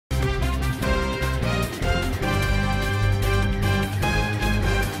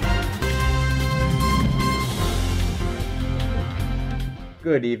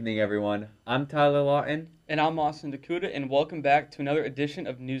Good evening, everyone. I'm Tyler Lawton. And I'm DeCouta, and welcome back to another edition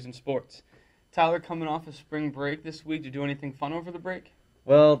of News and Sports. Tyler, coming off of spring break this week, did you do anything fun over the break?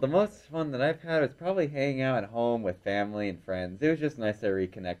 Well, the most fun that I've had was probably hanging out at home with family and friends. It was just nice to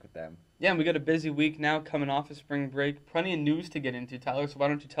reconnect with them. Yeah, and we got a busy week now coming off of spring break. Plenty of news to get into, Tyler, so why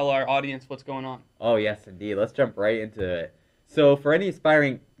don't you tell our audience what's going on? Oh, yes, indeed. Let's jump right into it. So, for any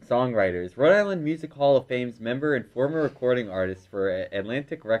aspiring songwriters, Rhode Island Music Hall of Fame's member and former recording artist for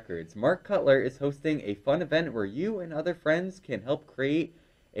Atlantic Records, Mark Cutler, is hosting a fun event where you and other friends can help create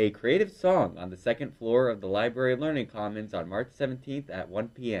a creative song on the second floor of the Library Learning Commons on March 17th at 1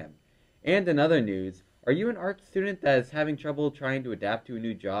 p.m. And in other news, are you an art student that is having trouble trying to adapt to a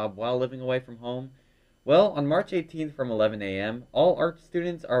new job while living away from home? Well, on March 18th from 11 a.m., all art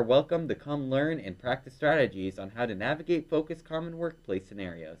students are welcome to come learn and practice strategies on how to navigate focused common workplace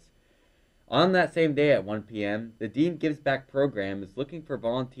scenarios. On that same day at 1 p.m., the Dean Gives Back program is looking for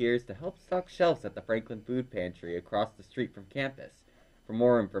volunteers to help stock shelves at the Franklin Food Pantry across the street from campus. For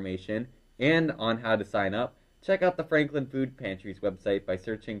more information and on how to sign up, check out the Franklin Food Pantry's website by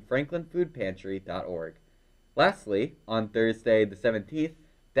searching franklinfoodpantry.org. Lastly, on Thursday the 17th,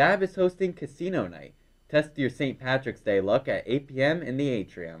 DAB is hosting Casino Night. Test your St. Patrick's Day luck at 8 p.m. in the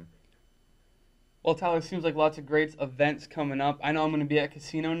atrium. Well, Tyler, seems like lots of great events coming up. I know I'm going to be at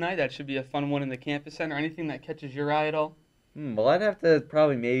Casino Night. That should be a fun one in the campus center. Anything that catches your eye at all? Well, I'd have to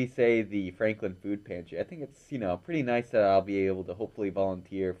probably maybe say the Franklin Food Pantry. I think it's, pretty nice that I'll be able to hopefully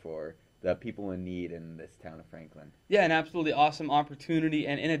volunteer for the people in need in this town of Franklin. Yeah, an absolutely awesome opportunity.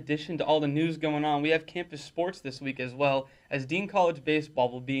 And in addition to all the news going on, we have campus sports this week as well, as Dean College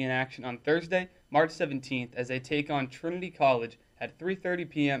Baseball will be in action on Thursday, March 17th, as they take on Trinity College at 3:30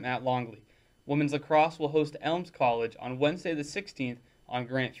 p.m. at Longley. Women's lacrosse will host Elms College on Wednesday the 16th on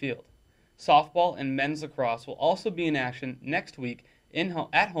Grant Field. Softball and men's lacrosse will also be in action next week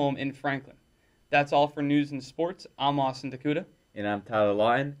at home in Franklin. That's all for news and sports. I'm Austin DeCouta. And I'm Tyler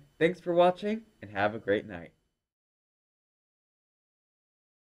Lawton. Thanks for watching, and have a great night.